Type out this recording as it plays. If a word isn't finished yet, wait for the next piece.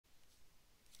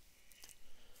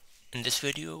In this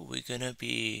video, we're gonna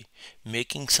be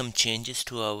making some changes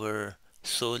to our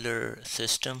solar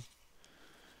system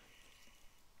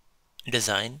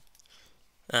design.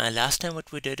 Last time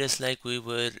what we did is like we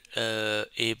were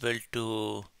able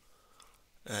to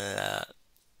uh,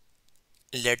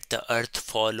 let the earth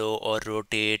follow or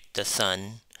rotate the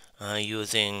sun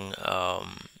using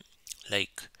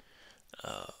like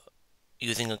uh,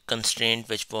 using a constraint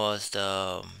which was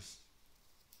the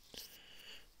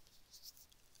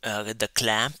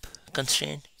clamp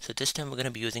constraint. So this time we're going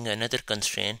to be using another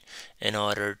constraint in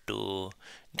order to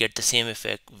get the same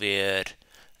effect where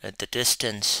the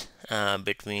distance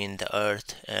between the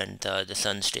earth and the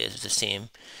sun stays the same,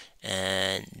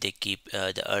 and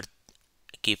the earth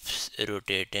keeps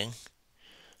rotating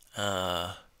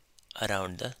uh,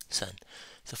 around the sun.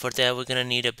 So for that we're going to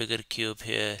need a bigger cube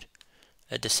here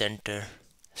at the center,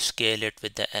 scale it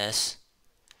with the S.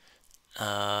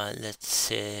 Let's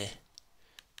say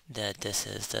that this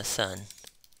is the sun,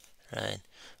 right?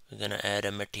 We're gonna add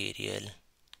a material,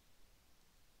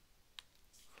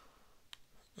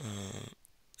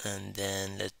 and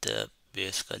then let the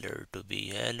base color to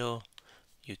be yellow.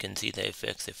 You can see the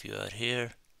effects if you are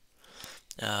here.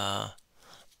 I'm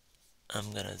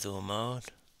gonna zoom out,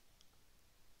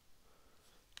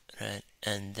 right?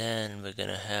 And then we're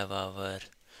gonna have our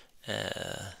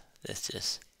let's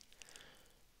just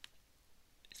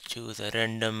choose a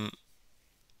random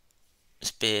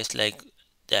space like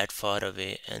that far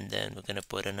away, and then we're gonna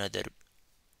put another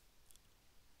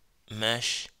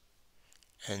mesh,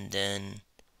 and then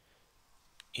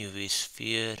UV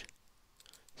sphere,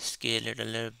 scale it a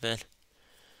little bit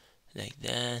like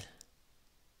that.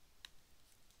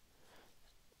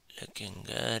 Looking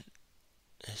good.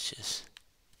 Let's just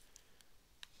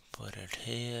put it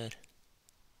here.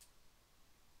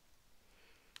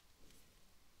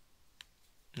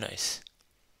 Nice.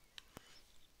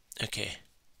 Okay,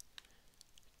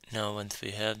 now once we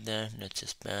have that, let's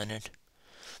just pan it.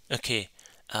 Okay,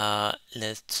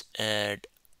 let's add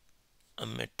a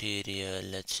material.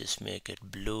 Let's just make it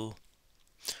blue.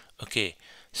 Okay,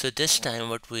 so this time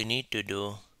what we need to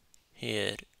do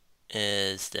here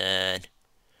is that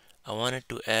I wanted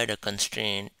to add a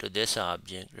constraint to this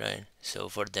object, right? So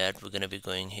for that we're gonna be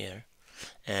going here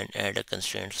and add a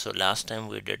constraint. So last time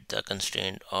we did the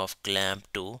constraint of clamp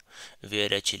to,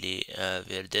 where actually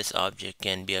where this object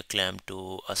can be a clamp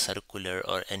to a circular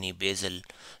or any basal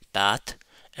path,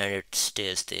 and it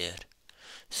stays there.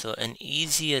 So an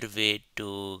easier way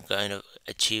to kind of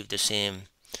achieve the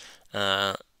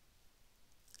uh,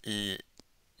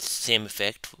 same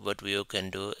effect, what we can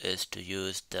do is to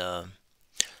use the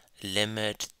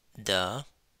limit the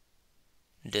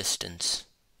distance,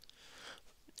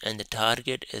 and the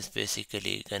target is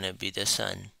basically gonna be the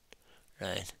sun,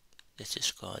 right? Let's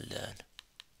just call that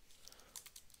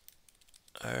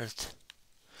earth.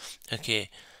 Okay,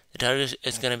 the target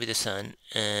is gonna be the sun,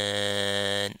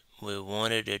 and we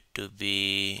wanted it to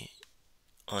be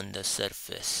on the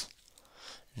surface.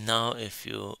 Now if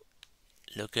you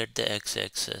look at the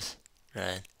x-axis,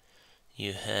 right,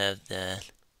 you have that.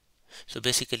 So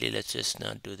basically let's just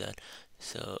not do that.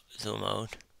 So zoom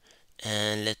out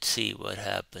and let's see what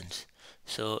happens.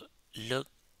 So look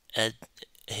at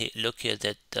look here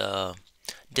that the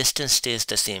distance stays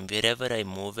the same wherever I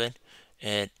move it.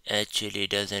 It actually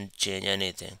doesn't change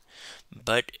anything,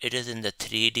 but it is in the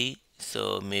 3D,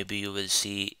 so maybe you will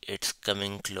see it's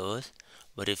coming close.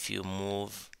 But if you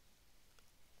move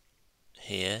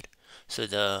here, so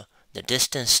the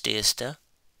distance stays the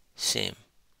same.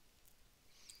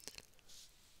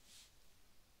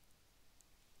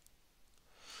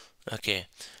 Okay,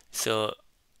 so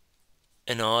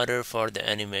in order for the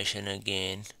animation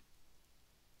again,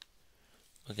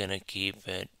 we're gonna keep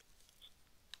it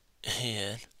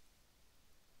here,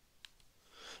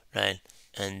 right?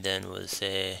 And then we'll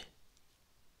say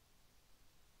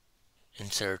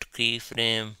insert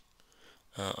keyframe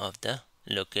of the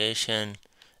location,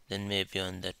 then maybe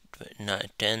on the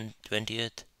 10th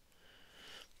 20th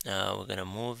we're gonna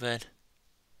move it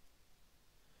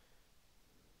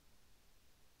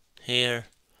here,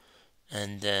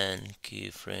 and then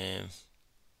keyframe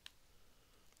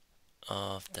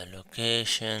of the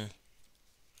location,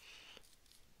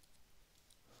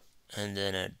 and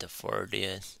then at the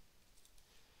 40th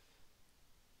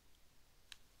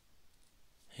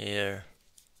here,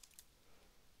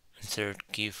 insert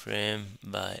keyframe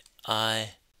by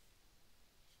I,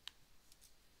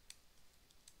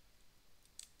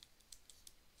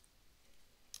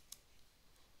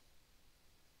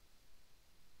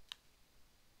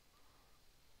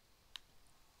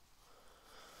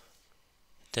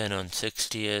 then on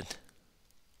 60th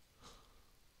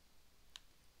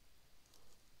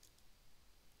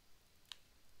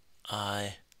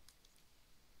I,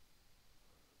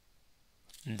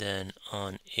 then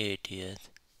on 80th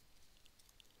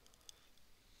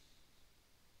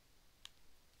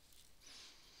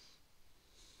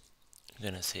I'm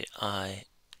gonna say I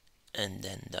and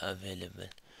then the available,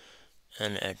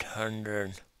 and at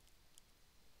 100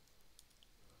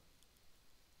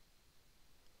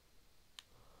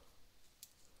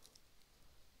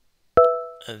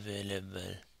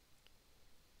 available,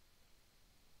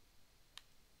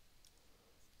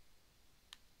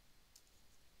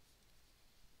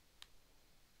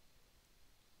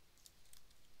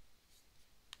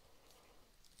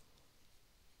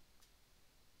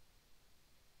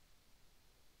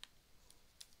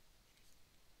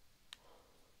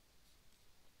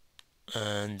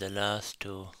 and the last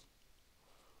two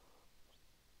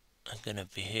are gonna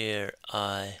be here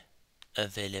I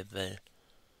available,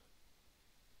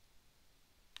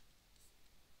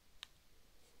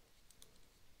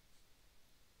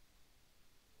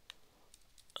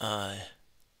 I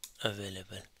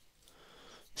available.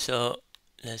 So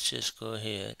let's just go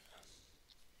here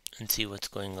and see what's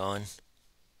going on,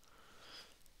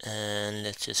 and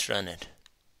let's just run it.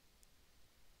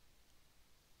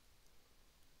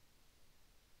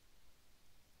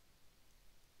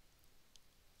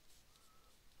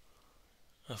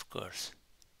 Of course.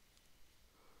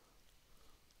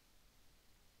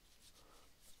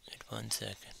 Wait 1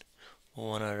 second. We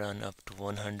wanna run up to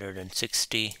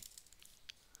 160.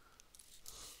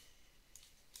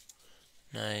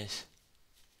 Nice.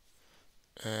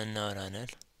 And now run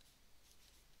it.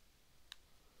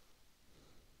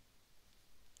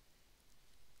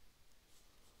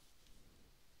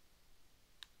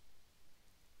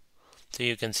 So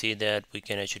you can see that we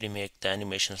can actually make the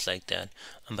animations like that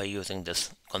by using this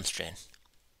constraint.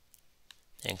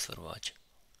 Thanks for watching.